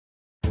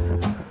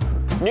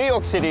New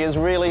York City is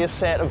really a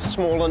set of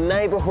smaller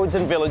neighbourhoods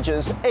and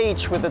villages,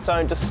 each with its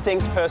own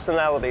distinct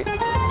personality.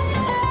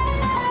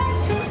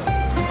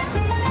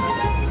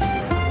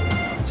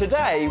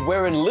 Today,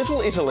 we're in Little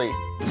Italy,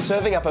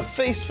 serving up a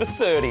feast for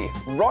 30,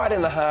 right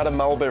in the heart of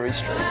Mulberry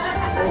Street.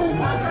 Oh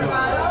my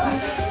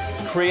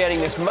God. Creating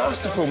this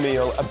masterful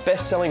meal, a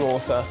best-selling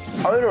author,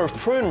 owner of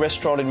Prune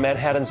Restaurant in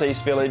Manhattan's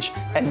East Village,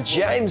 and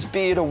James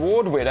Beard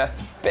Award winner,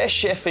 best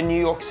chef in New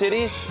York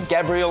City,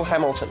 Gabrielle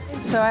Hamilton.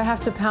 So I have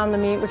to pound the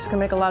meat, which is gonna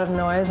make a lot of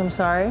noise, I'm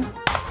sorry.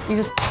 You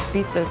just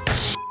beat the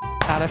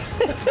out of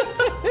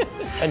it.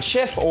 And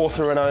chef,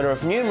 author and owner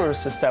of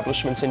numerous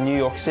establishments in New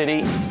York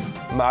City,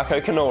 Marco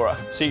Canora.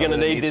 So you're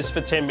gonna need this for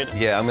 10 minutes.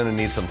 Yeah, I'm gonna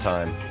need some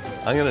time.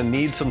 I'm gonna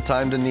need some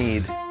time to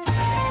knead.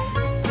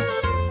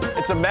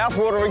 It's a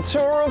mouth-watering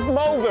tour of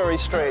Mulberry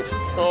Street.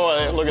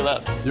 Oh, look at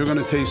that. You're going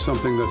to taste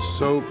something that's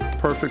so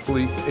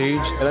perfectly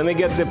aged. Let me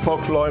get the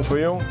pork loin for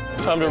you.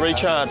 Time to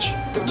recharge.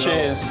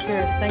 Cheers.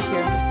 Cheers, thank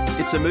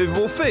you. It's a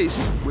movable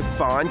feast with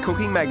Fine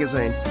Cooking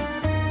Magazine.